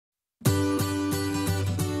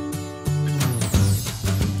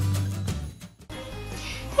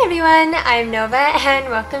everyone, I'm Nova and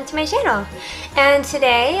welcome to my channel. And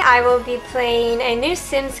today I will be playing a new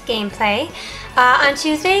Sims gameplay. On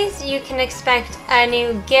Tuesdays you can expect a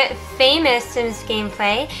new Get Famous Sims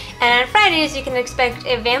gameplay, and on Fridays you can expect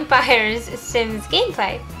a Vampires Sims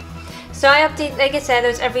gameplay. So I update, like I said,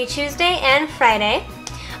 those every Tuesday and Friday.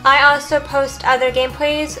 I also post other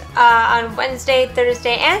gameplays on Wednesday,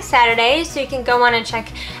 Thursday, and Saturday, so you can go on and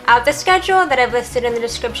check out the schedule that I've listed in the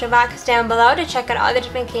description box down below to check out all the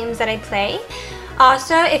different games that I play.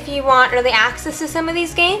 Also, if you want early access to some of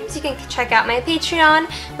these games, you can check out my Patreon,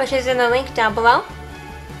 which is in the link down below.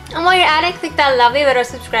 And while you're at it, click that lovely little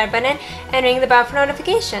subscribe button and ring the bell for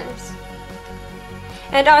notifications.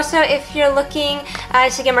 And also, if you're looking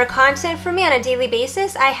to get more content from me on a daily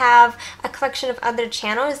basis, I have a collection of other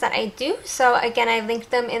channels that I do. So again, I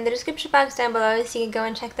linked them in the description box down below, so you can go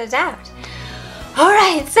and check those out.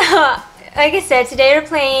 Alright, so like I said, today we're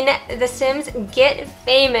playing The Sims Get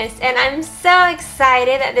Famous, and I'm so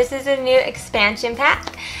excited that this is a new expansion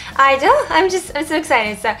pack. I'm so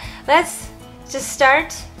excited. So let's just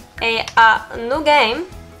start a new game.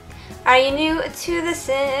 Are you new to The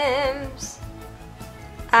Sims?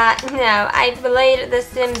 No, I played The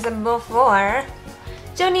Sims before.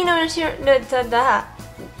 Don't need no tutorial.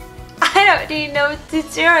 I don't need no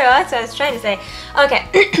tutorial. That's what I was trying to say. Okay.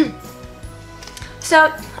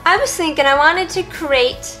 So I was thinking I wanted to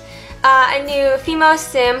create a new female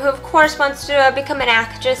Sim who, of course, wants to become an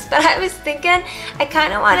actress. But I was thinking I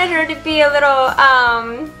kind of wanted her to be a little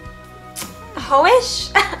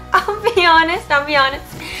hoish. I'll be honest.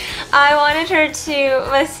 I wanted her to.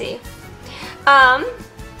 Let's see.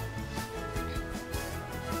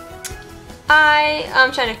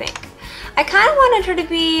 I'm trying to think. I kind of wanted her to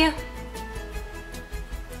be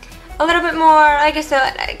a little bit more, like I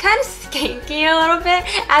said, kind of skanky a little bit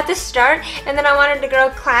at the start, and then I wanted to grow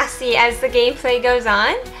classy as the gameplay goes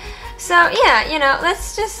on. So yeah, you know,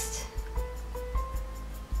 let's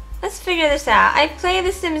figure this out. I've played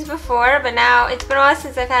The Sims before, but now it's been a while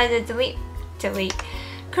since I've had to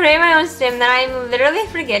create my own Sim that I'm literally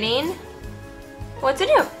forgetting what to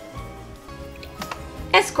do.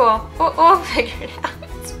 It's cool. We'll figure it out.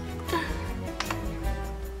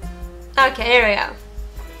 Okay, here we go.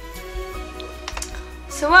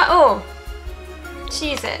 So what? Oh,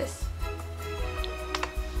 Jesus.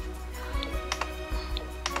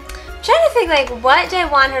 I'm trying to think, like, what do I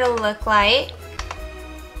want her to look like?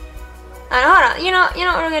 Hold on. You know what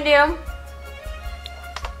we're gonna do?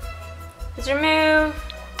 Let's remove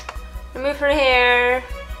her hair.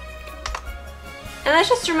 And let's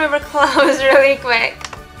just remove her clothes really quick.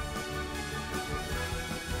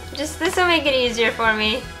 This will make it easier for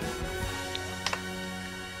me.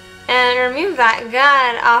 And remove that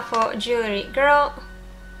god-awful jewelry. Girl,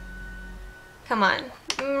 come on.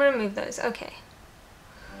 Remove those. Okay.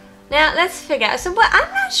 Now, let's figure out. So,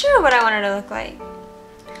 I'm not sure what I want her to look like.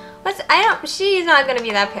 She's not going to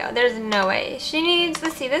be that pale. There's no way. She needs,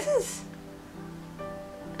 let's see, this is,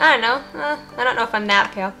 I don't know. I don't know if I'm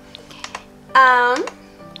that pale. I'm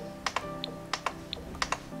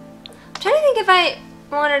trying to think if I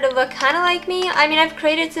want her to look kind of like me. I mean, I've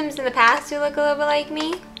created Sims in the past who look a little bit like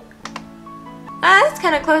me. That's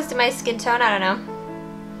kind of close to my skin tone. I don't know.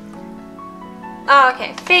 Oh,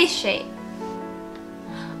 okay. Face shape.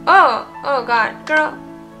 Oh God, girl.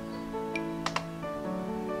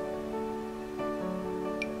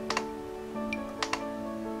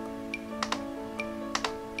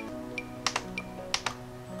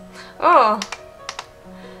 Oh.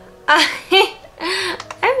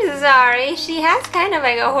 I'm sorry. She has kind of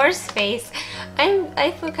like a horse face.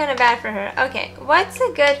 I feel kind of bad for her. Okay, what's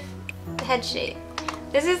a good head shape?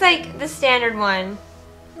 This is like the standard one.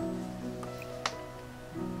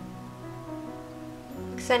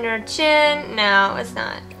 Extend her chin. No, it's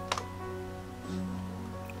not.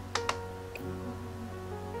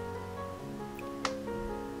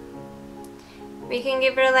 We can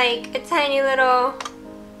give her like a tiny little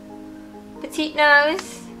petite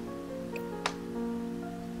nose.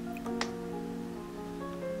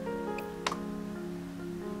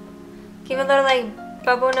 Give a little like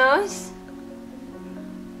bubble nose.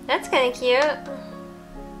 That's kind of cute.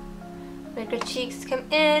 Make her cheeks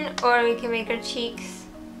come in, or we can make her cheeks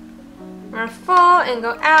more full and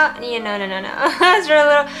go out. No. That's her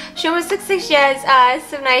little. She almost looks like she has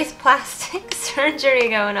some nice plastic surgery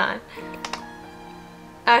going on.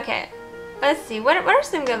 Okay, let's see. What are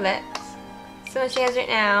some good lips? So what she has right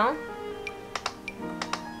now.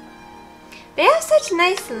 They have such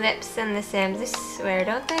nice lips in The Sims, I swear,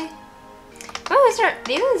 don't they? Oh,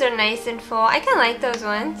 these ones are nice and full. I kind of like those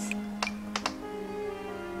ones.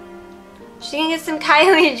 She can get some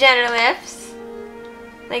Kylie Jenner lips.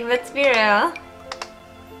 Like, let's be real.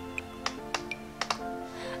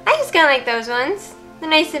 I just kinda like those ones. They're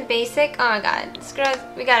nice and basic. Oh my god. This girl,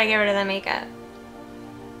 we gotta get rid of that makeup.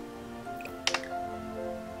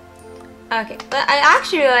 Okay, but I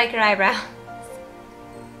actually really like her eyebrows.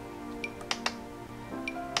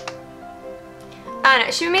 I don't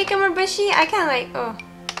know, should we make her more bushy? I kinda like, oh.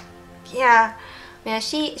 Yeah. Yeah,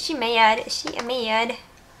 she mad. She mad.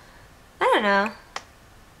 I don't know.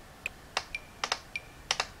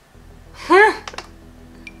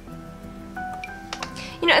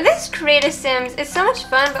 You know, this Creative Sims is so much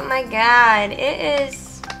fun, but my god, it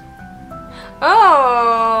is... Oh!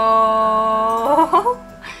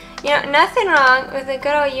 You know, nothing wrong with a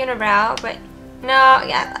good old unibrow, but no,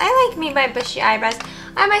 yeah, I like me my bushy eyebrows.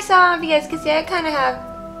 I myself, if you guys can see, I kind of have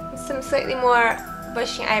some slightly more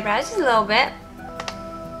bushy eyebrows, just a little bit.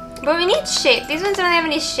 But we need shape. These ones don't have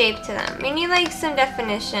any shape to them. We need like some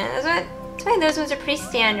definition. That's why those ones are pretty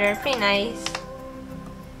standard, pretty nice.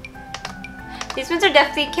 These ones are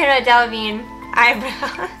definitely Cara Delevingne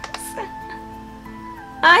eyebrows.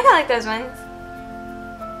 I kinda like those ones.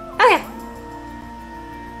 Okay.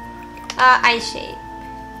 Eye shape.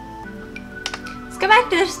 Let's go back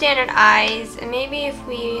to the standard eyes, and maybe if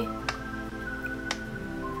we...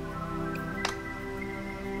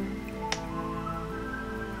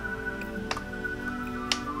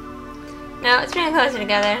 No, let's bring it closer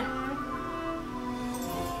together.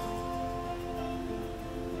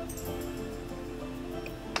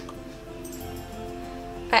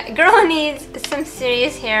 But girl needs some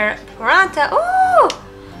serious hair pronto. Ooh!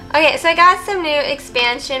 Okay, so I got some new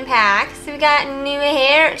expansion packs. We got new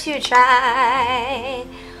hair to try.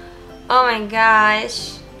 Oh my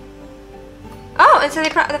gosh. Oh, and so the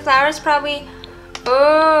flowers probably...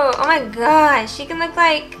 Oh my gosh. She can look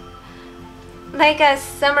like a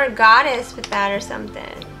summer goddess with that or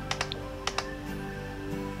something.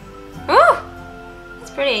 Ooh!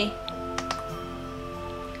 That's pretty.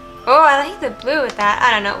 Oh, I like the blue with that.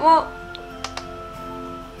 I don't know. Well...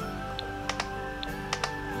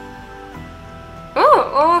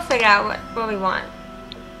 Oh, we'll figure out what we want.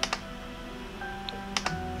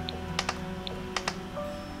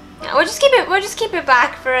 No, we'll just keep it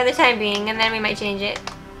black for the time being, and then we might change it.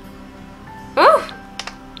 Ooh!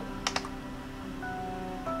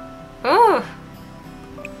 Ooh!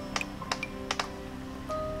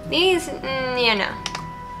 These, yeah, no.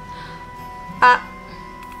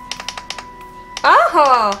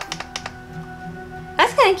 Oh!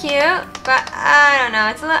 That's kind of cute, but I don't know.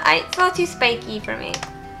 It's a little too spiky for me.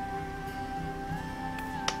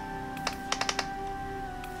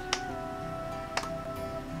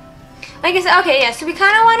 Like I said, okay, yeah. So we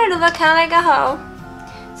kind of want her to look kind of like a hoe.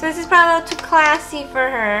 So this is probably a little too classy for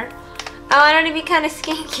her. I want her to be kind of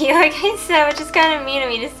skanky, like I said, which is kind of mean of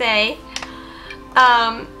me to say.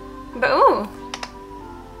 But ooh,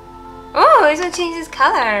 he's gonna change his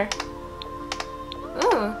color.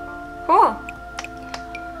 Ooh, cool.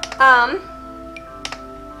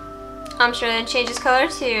 I'm sure then change his color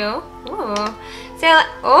too. Ooh. So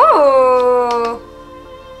ooh.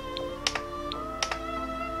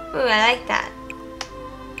 Ooh, I like that.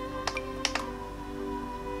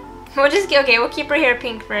 We'll keep her hair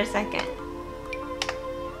pink for a second.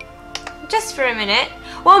 Just for a minute.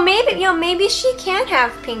 Well, maybe she can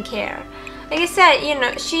have pink hair. Like I said, you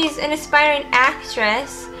know, she's an aspiring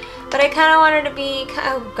actress, but I kind of want her to be,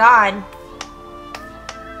 oh god.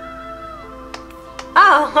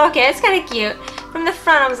 Oh, okay, that's kind of cute. From the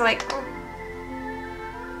front, I was like, oh.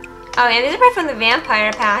 Oh, yeah, these are probably from the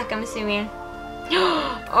vampire pack, I'm assuming.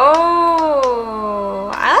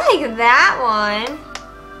 Oh, I like that one.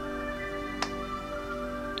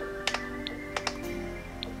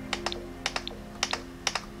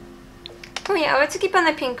 Oh yeah, let's keep on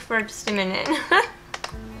the pink for just a minute.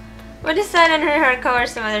 We'll decide on her hair color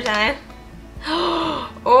some other time. Oh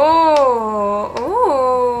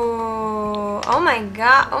my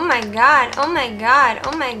god, oh my god, oh my god,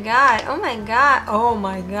 oh my god, oh my god, oh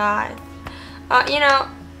my god. You know,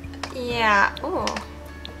 yeah,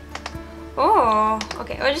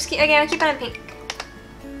 okay, we'll keep on pink.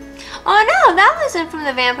 Oh no, that wasn't from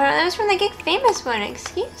the vampire, that was from the Get Famous one,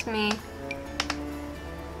 excuse me.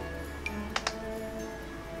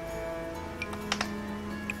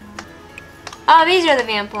 Oh, these are the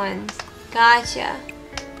vamp ones. Gotcha.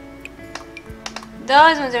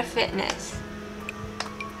 Those ones are fitness.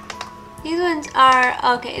 These ones are,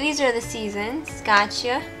 okay, these are the seasons.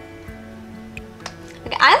 Gotcha.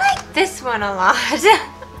 Okay, I like this one a lot. I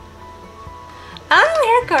don't know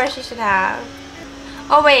what hair color she should have.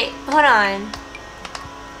 Oh wait, hold on.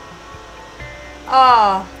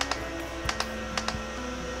 Oh.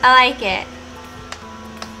 I like it.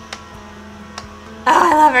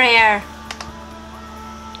 I love her hair.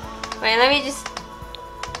 Wait, let me just...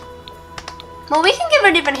 Well, we can give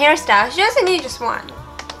her different hairstyles. She doesn't need just one.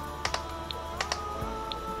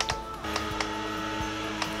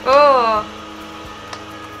 Oh.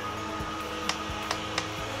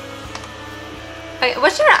 Okay,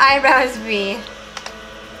 what should her eyebrows be?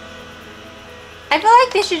 I feel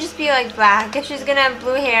like they should just be like black if she's gonna have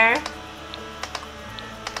blue hair.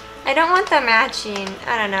 I don't want them matching.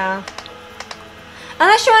 I don't know.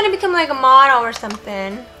 Unless you want to become like a model or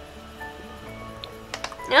something.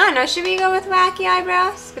 I don't know. Should we go with wacky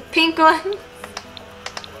eyebrows? The pink ones?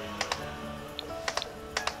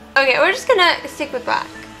 Okay, we're just gonna stick with black.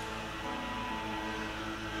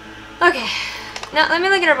 Okay. Now let me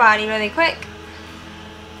look at her body really quick.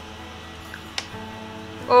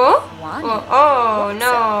 Oh? Oh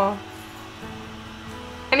no.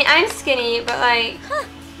 I mean, I'm skinny, but like...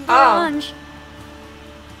 Orange.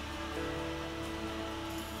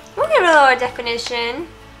 We'll give her a lower definition.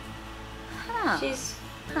 Huh. She's...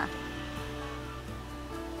 Huh.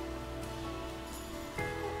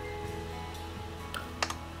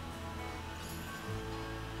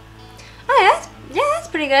 Oh, that's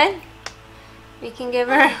pretty good. We can give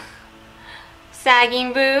her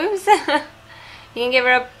sagging boobs. We can give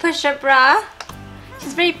her a push-up bra.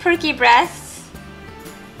 She's very perky breasts.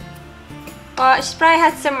 Well, she's probably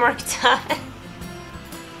had some work done.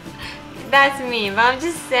 That's me, but I'm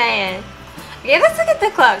just saying. Okay, let's look at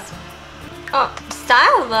the clothes. Oh,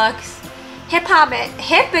 style looks. Hip-hop,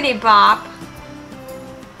 hippity bop.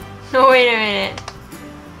 No, wait a minute.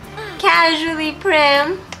 Casually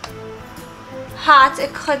prim. Hot,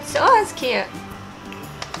 oh, that's cute.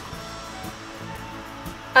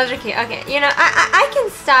 Those are cute. Okay, you know, I can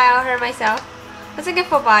style her myself. Let's look at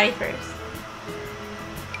full body first.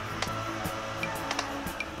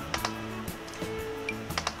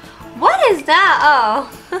 What is that? Oh.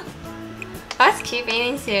 That's cute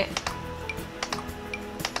bathing suit.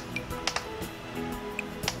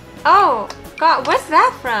 Oh, God, what's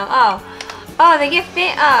that from? Oh. Oh, they get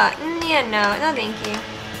fit. Yeah, no, thank you.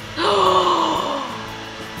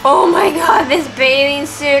 Oh my God, this bathing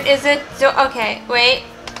suit is okay, wait.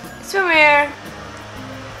 Swimwear.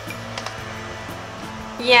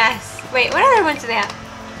 Yes. Wait, what other ones do they have?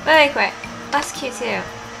 Really quick. That's cute too.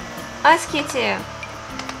 That's cute too.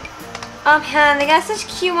 Oh man, they got such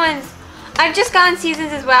cute ones. I've just gotten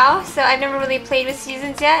seasons as well, so I've never really played with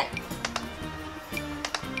seasons yet.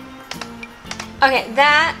 Okay,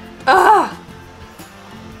 that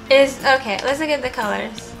is okay. Let's look at the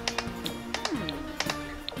colors.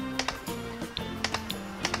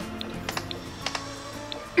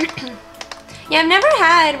 Yeah, I've never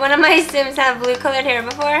had one of my Sims have blue colored hair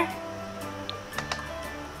before.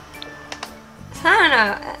 So I don't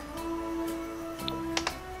know.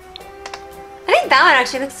 I think that one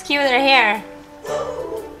actually looks cute with her hair.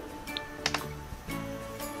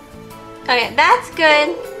 Okay, that's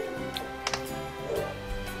good.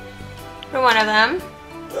 For one of them.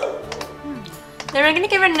 Then we're gonna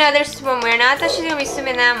give her another swimwear. Not that she's gonna be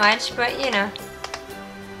swimming that much, but you know.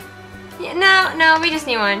 Yeah, no, we just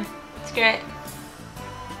need one. Screw it.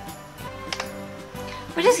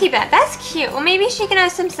 We'll just keep that. That's cute. Well, maybe she can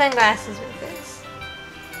have some sunglasses with this.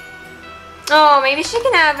 Oh, maybe she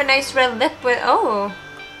can have a nice red lip with... Oh.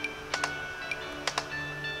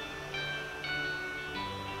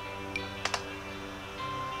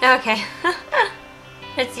 Okay.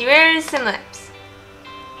 Let's see. Where's some lips?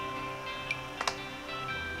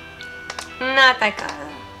 Not that color.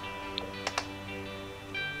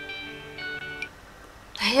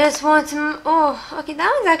 I just want some... Oh, okay.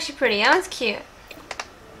 That one's actually pretty. That one's cute.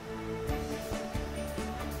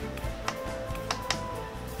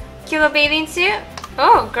 Cute little bathing suit.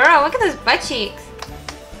 Oh, girl, look at those butt cheeks.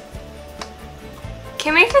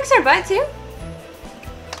 Can we fix her butt too?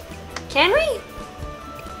 Can we?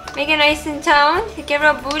 Make it nice and toned. Give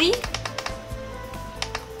her a booty.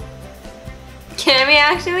 Can we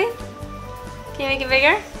actually? Can you make it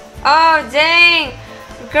bigger? Oh, dang.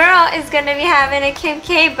 Girl is gonna be having a Kim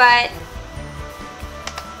K butt.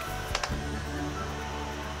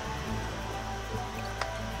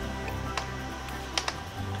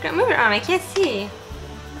 Girl, move your arm. I can't see.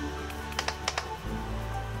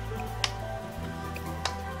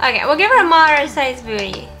 Okay, we'll give her a moderate sized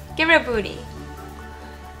booty. Give her a booty.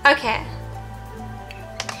 Okay.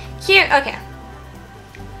 Cute. Okay.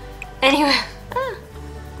 Anyway.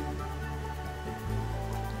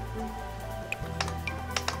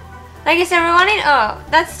 Like I said, we're wanting... Oh,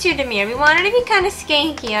 that's too demure. We want her to be kind of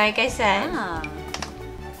skanky, like I said. Ah.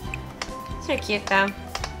 So cute, though.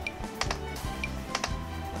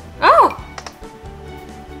 Oh!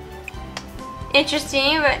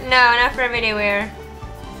 interesting, but no, not for everyday wear.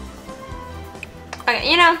 Okay,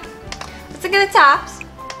 you know, let's look at the tops.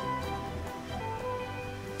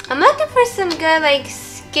 I'm looking for some good, like,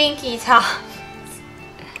 skinky tops.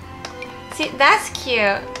 See, that's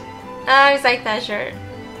cute. I always like that shirt.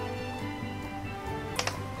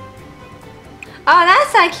 Oh,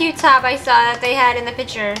 that's that cute top I saw that they had in the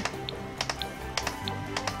picture.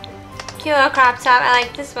 Cute little crop top. I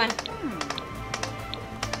like this one.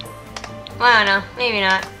 Well, I don't know. Maybe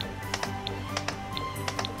not.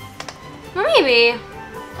 Or maybe.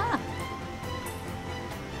 Huh.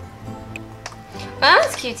 Well, that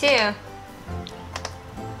one's cute too.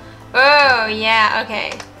 Oh, yeah.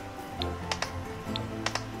 Okay.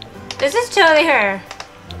 This is totally her.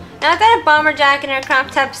 Not that a bomber jacket and a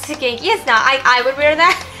crop top skinky. Yes, not. I would wear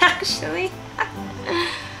that actually.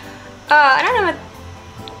 I don't know what.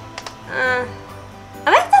 I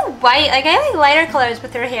like the white. Like I like lighter colors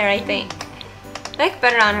with her hair. I think. I like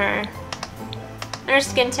better on her. And her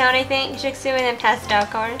skin tone. I think she looks good in pastel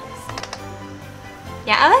colors.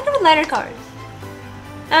 Yeah, I like her with lighter colors.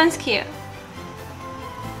 That one's cute.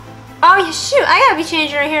 Oh yeah, shoot! I gotta be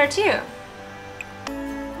changing her hair too.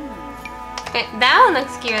 Okay, that one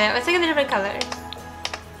looks cute. Let's look at the different colors.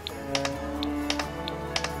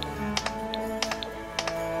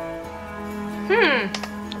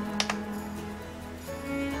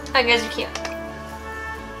 Oh, you guys are cute.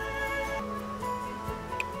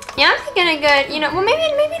 Yeah, I'm thinking a good, you know, well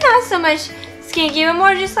maybe not so much skinky, but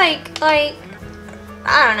more just like, I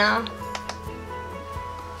don't know.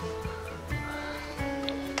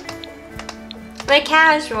 Like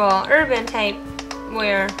casual, urban type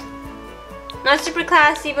wear. Not super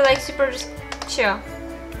classy, but like super just chill.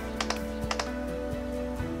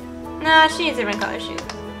 Nah, she needs different color shoes.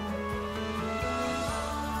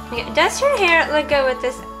 Okay, does her hair look good with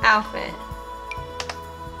this outfit?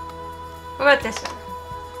 What about this one?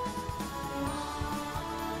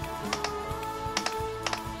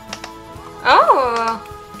 Oh!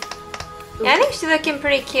 Yeah, I think she's looking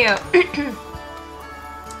pretty cute.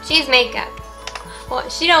 She's makeup. Well,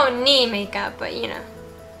 she don't need makeup, but you know.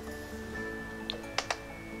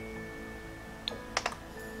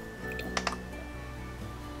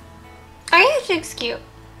 Oh yeah, she looks cute.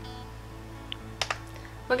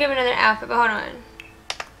 We'll give her another outfit, but hold on.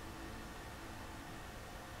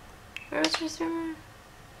 Where was her swimwear?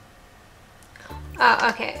 Oh,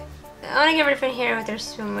 okay. I want to give her different hair with her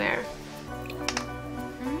swimwear.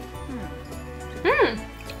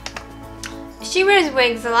 She wears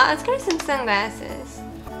wigs a lot. Let's give her some sunglasses.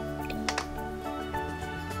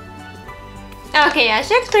 Okay, yeah,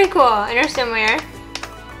 she looks pretty cool in her swimwear.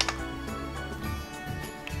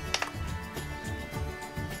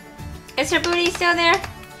 Is her booty still there?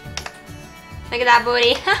 Look at that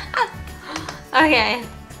booty. Okay.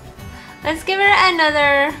 Let's give her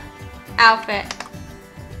another outfit.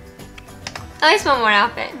 At least one more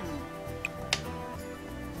outfit.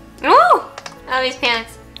 Ooh! Oh, these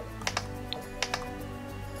pants.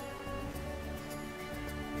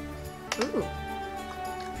 Ooh.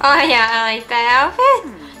 Oh yeah, I like that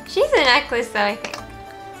outfit. She's a necklace though, I think.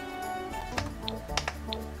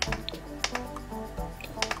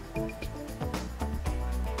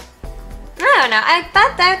 I don't know. I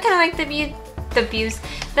thought that kind of like the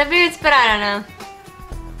boots, but I don't know.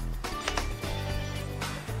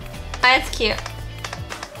 Oh, that's cute.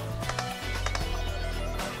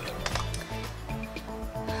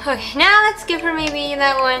 Okay, now let's give her maybe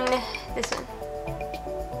that one, this one.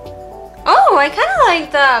 Oh, I kind of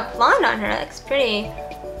like the blonde on her. That looks pretty.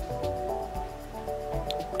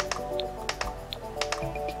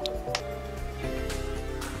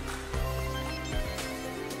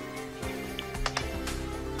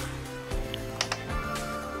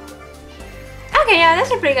 Okay, yeah,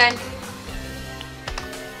 those are pretty good.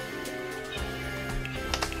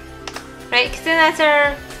 Right, because then that's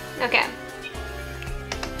our... Okay.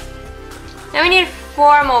 Now we need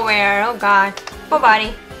formal wear. Oh god. Full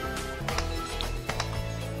body.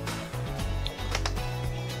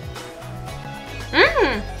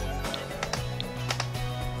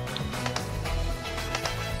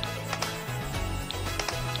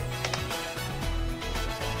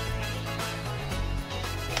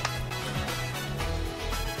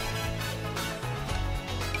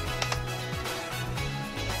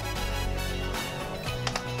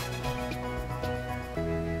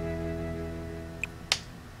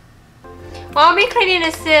 Well, I'll be creating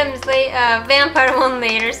a Sims vampire one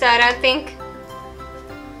later, so I don't think.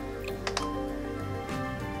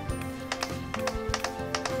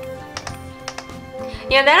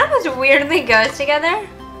 Yeah, that almost weirdly goes together.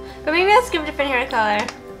 But maybe let's give a different hair color.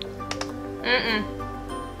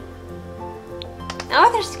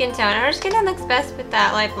 Not with her skin tone. Her skin tone looks best with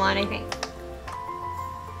that light blonde, I think.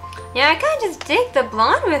 Yeah, I kind of just dig the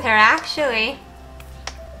blonde with her, actually.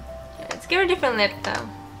 Let's give her a different lip, though.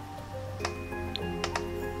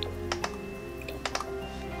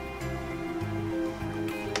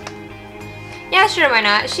 Yeah, sure, why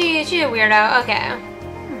not? She's a weirdo. Okay.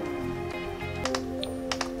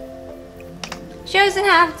 She doesn't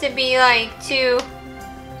have to be, like, too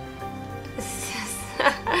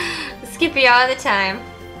skippy all the time.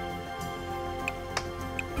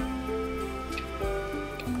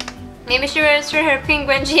 Maybe she wears for her pink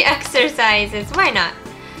when she exercises. Why not?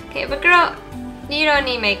 Okay, but girl, you don't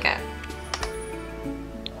need makeup.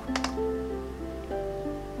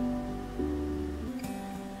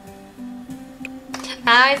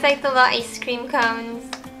 I always like the little ice cream cones.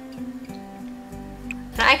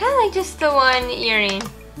 I kind of like just the one earring.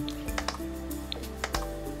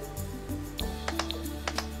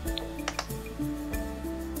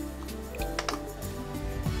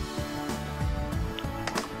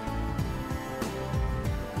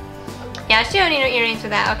 Yeah, she don't need no earrings for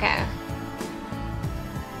that. Okay.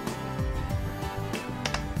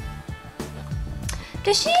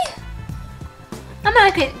 Does she? I'm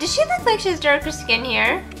not crazy. Does she look like she has darker skin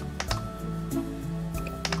here?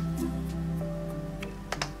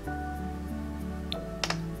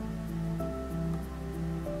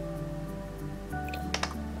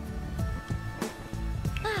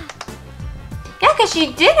 Yeah, because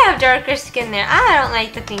she did have darker skin there. I don't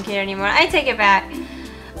like the pink hair anymore. I take it back.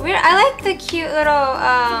 Weird. I like the cute little,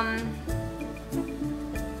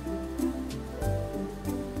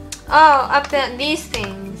 oh, up these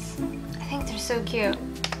things. I think they're so cute.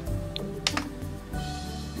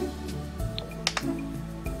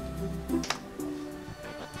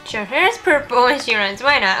 Sure, her hair's purple when she runs.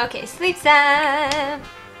 Why not? Okay, sleep time.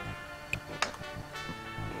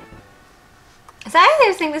 So I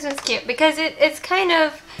always think this one's cute because it's kind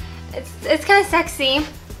of sexy,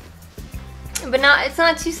 but it's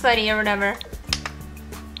not too slutty or whatever.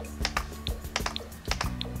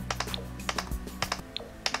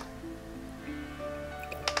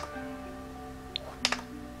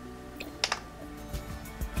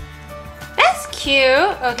 That's cute.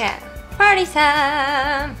 Okay, party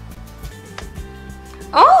time.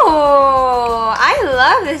 Oh, I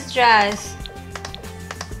love this dress.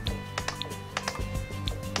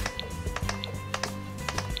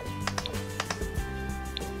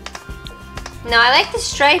 No, I like the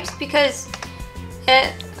stripes because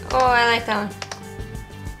it... Oh, I like that one.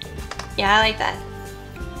 Yeah, I like that.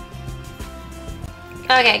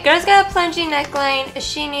 Okay, girl's got a plungy neckline.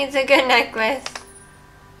 She needs a good necklace.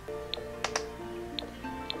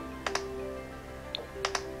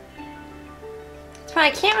 It's fine,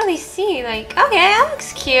 I can't really see. Like, okay, that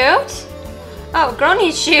looks cute. Oh, girl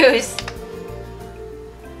needs shoes.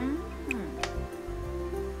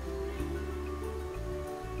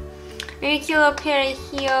 Maybe a cute little pair of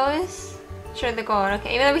heels. Sure, the gold.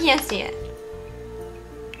 Okay, even though we can't see it.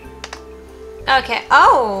 Okay.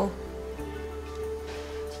 Oh.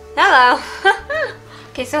 Hello.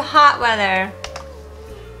 Okay, so hot weather.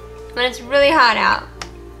 When it's really hot out.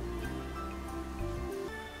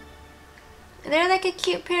 They're like a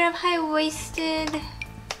cute pair of high-waisted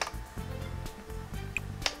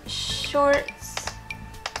shorts.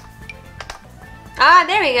 Ah,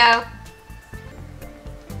 there we go.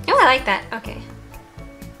 Oh, I like that. Okay.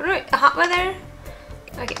 What are we, hot weather?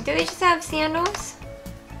 Okay, do they just have sandals?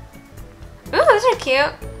 Ooh, those are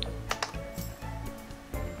cute.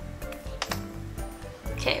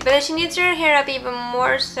 Okay, but then she needs her hair up even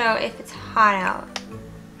more so if it's hot out.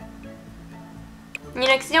 You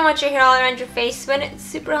know, because you don't want your hair all around your face when it's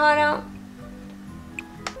super hot out.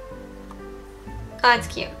 Oh, it's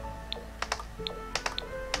cute.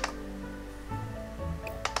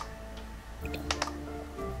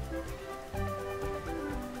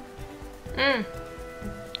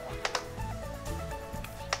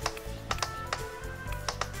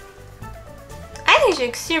 I think she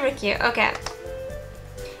looks super cute. Okay.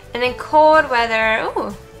 And then cold weather.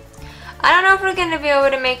 Ooh. I don't know if we're going to be able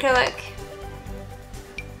to make her look...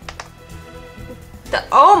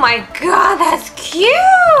 Oh my god, that's cute!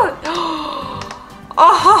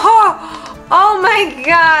 Oh my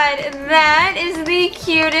god, that is the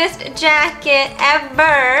cutest jacket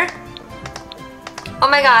ever. Oh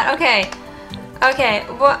my god, okay. Okay,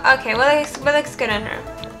 what looks good on her?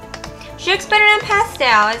 She looks better in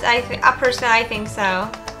pastels, personally I think so.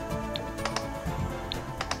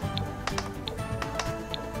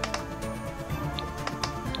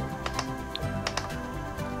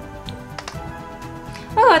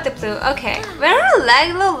 What about the blue? Okay. When are her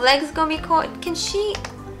little legs gonna be cold? Can she...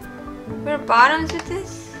 We're bottoms with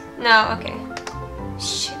this? No, okay.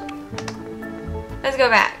 Shoot. Let's go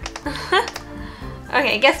back.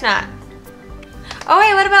 Okay, guess not. Oh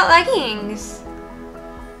wait, what about leggings?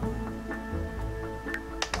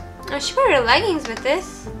 Oh, she wore her leggings with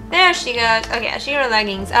this. There she goes. Okay, she wore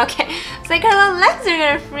leggings. Okay. It's like her little legs are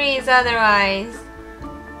gonna freeze otherwise.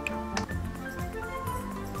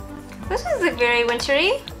 This one's like very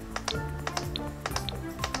wintry.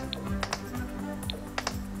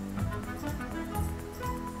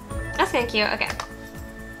 That's kind of cute. Okay.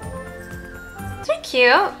 They're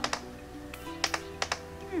cute.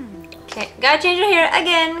 Okay, gotta change her hair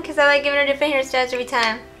again because I like giving her different hairstyles every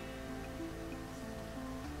time.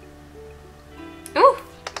 Ooh.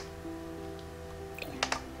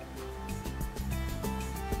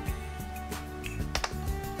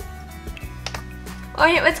 Oh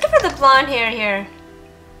yeah, let's give her the blonde hair here.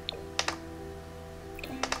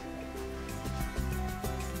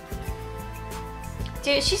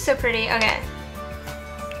 Dude, she's so pretty. Okay.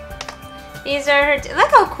 These are her. Look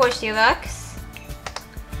how cool she looks.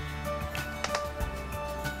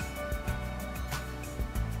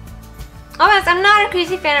 Oh, yes, I'm not a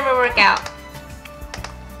crazy fan of her workout.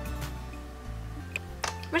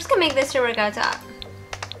 We're just gonna make this her workout top.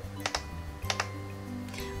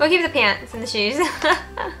 We'll keep the pants and the shoes.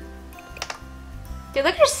 Dude,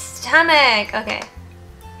 look at her stomach. Okay.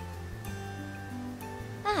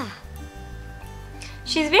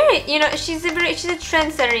 She's very, you know, she's a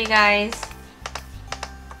trendsetter, you guys.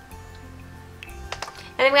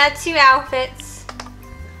 And then we got 2 outfits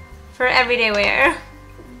for everyday wear.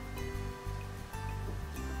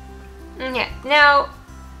 Okay, now,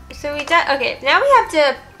 so we done. Okay, now we have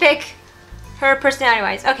to pick her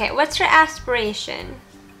personality-wise. Okay, what's her aspiration?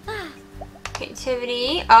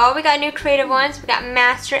 Creativity. Oh, we got new creative ones. We got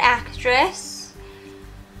master actress.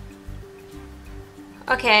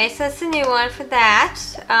 Okay, so that's a new one for that.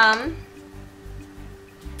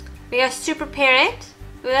 We got super parent.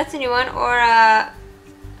 Ooh, that's a new one. Or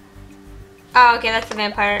oh, okay, that's a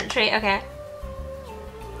vampire trait. Okay.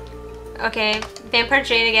 Okay, vampire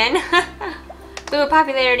trait again. Ooh,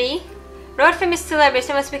 popularity. World famous celebrity,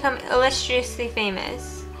 so must become illustriously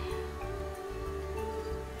famous.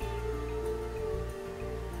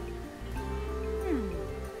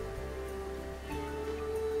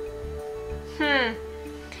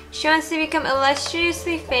 She wants to become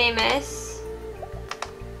illustriously famous,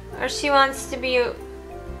 or she wants to be.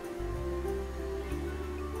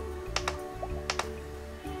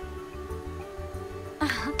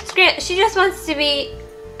 She just wants to be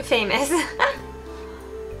famous.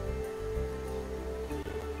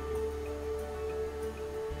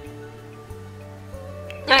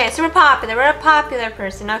 Okay, so we're popular. We're a popular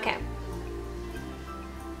person. Okay.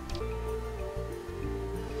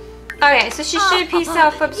 Okay, so she should be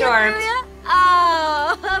self-absorbed.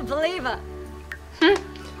 Oh, believer.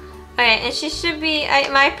 Okay, and she should be,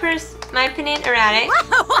 my opinion, erratic.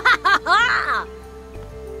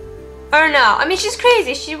 Or no, I mean she's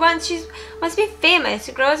crazy. She wants to be famous.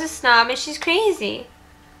 She grows a snob, and she's crazy.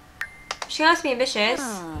 She wants to be ambitious.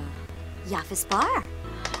 Yafis bar.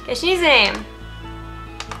 Okay, she needs a name.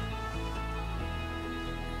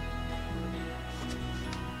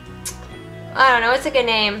 I don't know. What's a good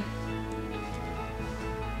name?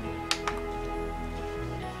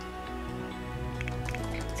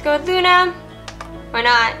 Let's go with Luna. Why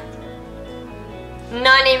not?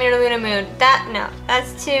 Not naming her Luna Moon. No,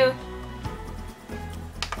 that's too.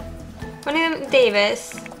 One of them,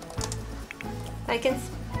 Davis. I can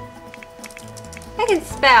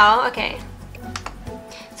spell. Okay.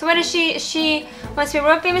 So what is she? She wants to be a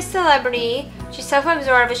world famous celebrity. She's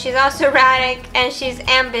self-absorbed, but she's also erratic and she's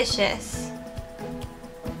ambitious.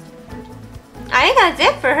 I think that's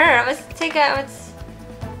it for her. Let's take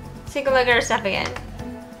a look at her stuff again.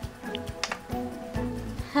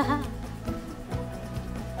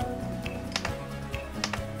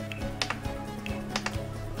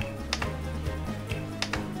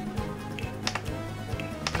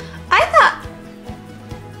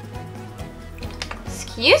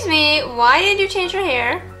 Excuse me, why did you change your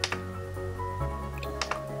hair?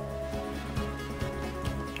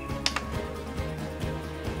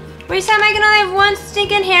 Wait, so am I gonna only have one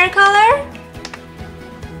stinking hair color?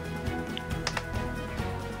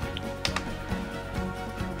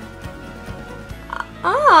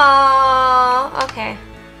 Oh, okay.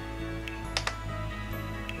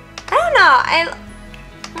 I don't know. I don't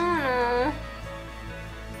know.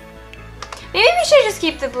 Maybe we should just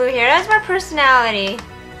keep the blue hair. That's more personality.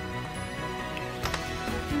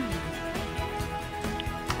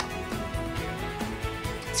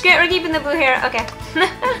 Screw it, we're keeping the blue hair. Okay.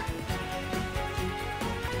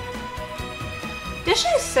 She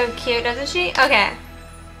is so cute, doesn't she? Okay.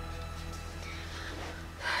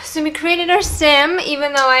 So we created our sim,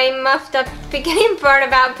 even though I muffed up the beginning part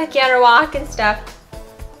about picking out her walk and stuff.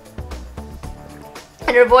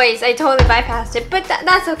 And her voice, I totally bypassed it, but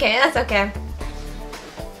that's okay, that's okay.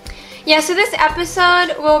 Yeah, so this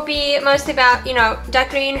episode will be mostly about, you know,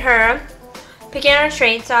 decorating her, picking out her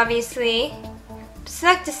traits, obviously.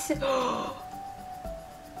 Select a sim.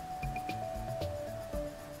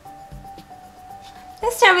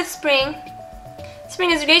 Let's start with spring. Spring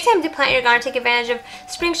is a great time to plant your garden, take advantage of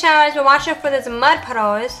spring showers, but watch out for those mud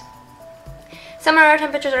puddles. Summer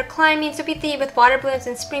temperatures are climbing, so be thinking with water balloons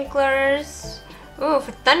and sprinklers. Ooh,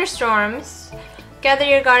 for thunderstorms. Gather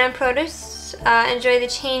your garden produce. Enjoy the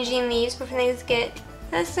changing leaves before things get,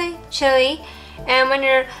 let's say, chilly. And when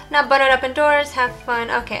you're not buttoned up indoors, have fun.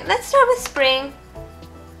 Okay, let's start with spring.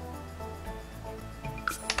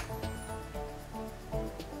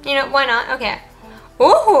 You know, why not? Okay.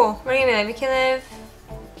 Ooh, we're gonna be like, we can live.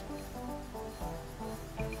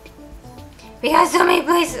 We got so many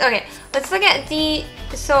places. Okay, let's look at the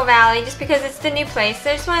Soul Valley just because it's the new place. So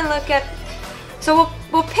I just want to look at. So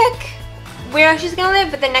we'll pick where she's gonna live,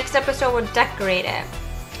 but the next episode we'll decorate it.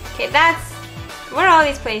 Okay, that's. Where are all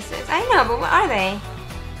these places? I know, but what are they?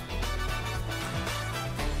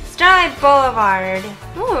 Starlight Boulevard.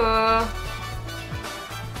 Ooh.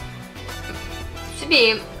 Should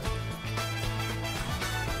be.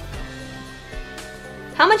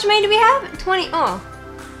 How much money do we have? 20. Oh.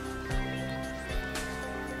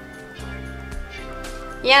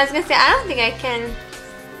 Yeah, I was gonna say, I don't think I can.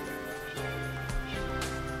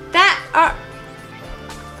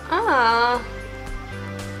 Oh.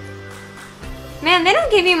 Man, they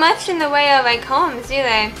don't give you much in the way of like homes, do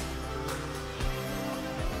they?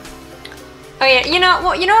 Oh yeah, you know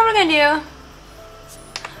what we're gonna do?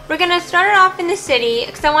 We're gonna start it off in the city,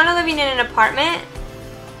 because I want to live in an apartment.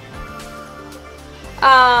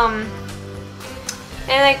 And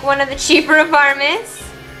like one of the cheaper apartments.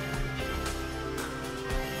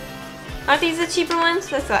 Aren't these the cheaper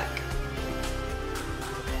ones? Let's look.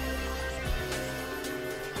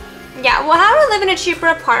 Yeah, we'll have her live in a cheaper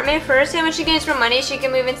apartment first, and when she gets more money, she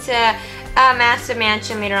can move into a massive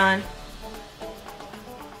mansion later on.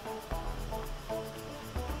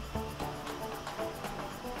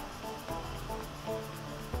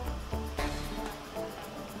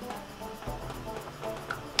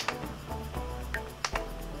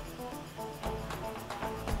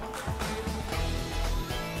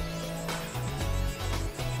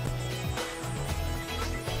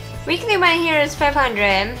 Weekly rent here is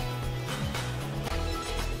 500.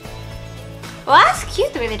 Well, that's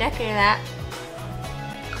cute the way they decorated that.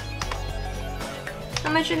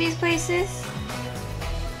 How much are these places?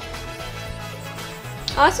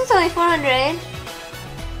 Oh, this one's only 400.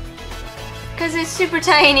 Because it's super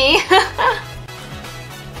tiny. I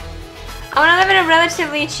want to live in a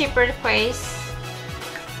relatively cheaper place.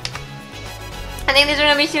 I think these are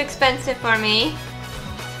going to be too expensive for me.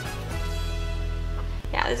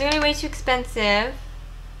 Yeah, these are going to be way too expensive.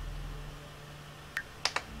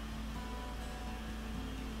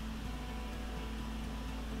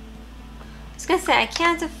 I was gonna say, I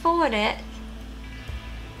can't afford it.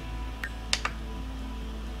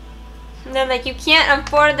 And they're like, you can't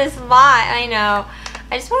afford this lot. I know.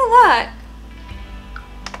 I just want to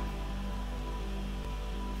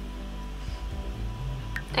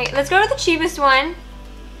look. Okay, let's go with the cheapest one.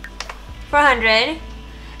 400.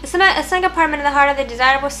 A snug apartment in the heart of the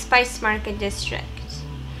desirable Spice Market district.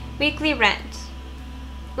 Weekly rent.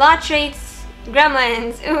 Law traits.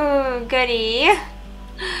 Gremlins. Ooh, goody.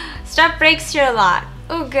 Stuff breaks your lot.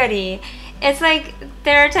 Ooh, goody. It's like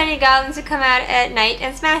there are tiny goblins who come out at night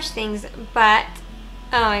and smash things, but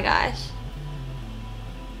oh my gosh.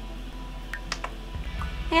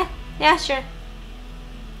 Yeah, sure.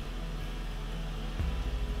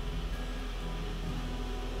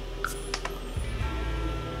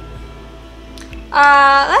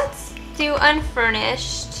 Let's do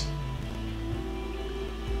unfurnished.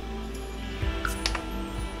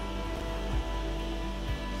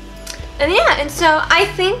 And yeah, and so I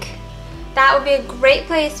think that would be a great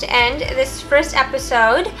place to end this first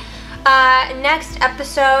episode. Next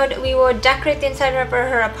episode, we will decorate the inside of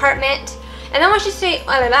her apartment. And then once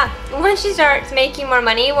she starts making more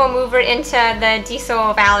money, we'll move her into the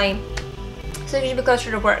Diesel Valley. So she should be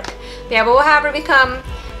closer to work. But yeah, but we'll have her become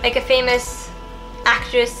like a famous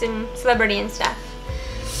actress and celebrity and stuff.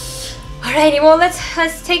 Alrighty, well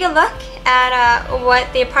let's take a look at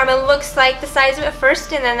what the apartment looks like, the size of it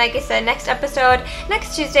first, and then like I said, next episode,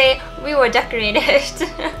 next Tuesday, we will decorate it.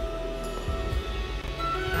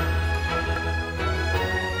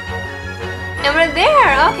 And we're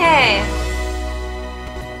there, okay.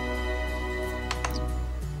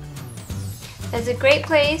 That's a great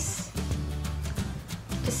place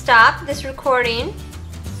to stop this recording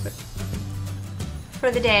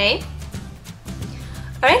for the day.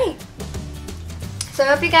 Alrighty. So I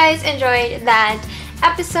hope you guys enjoyed that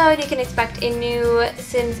episode. You can expect a new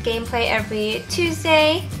Sims gameplay every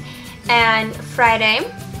Tuesday and Friday.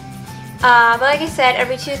 But like I said,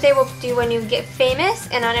 every Tuesday we'll do a new Get Famous,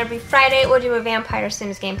 and on every Friday we'll do a Vampire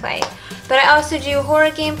Sims gameplay. But I also do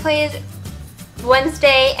horror gameplays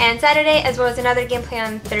Wednesday and Saturday, as well as another gameplay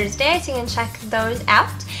on Thursday, so you can check those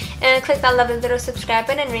out. And click that lovely little subscribe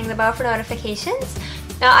button and ring the bell for notifications.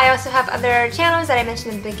 Now, I also have other channels that I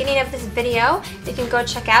mentioned in the beginning of this video you can go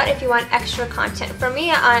check out if you want extra content from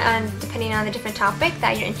me, depending on the different topic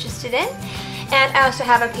that you're interested in. And I also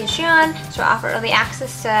have a Patreon, so I offer early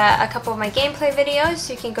access to a couple of my gameplay videos,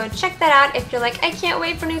 so you can go check that out. If you're like, I can't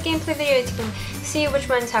wait for new gameplay videos, you can see which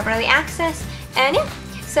ones have early access. And yeah,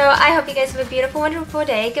 so I hope you guys have a beautiful, wonderful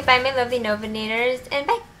day. Goodbye, my lovely Novinators, and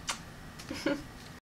bye!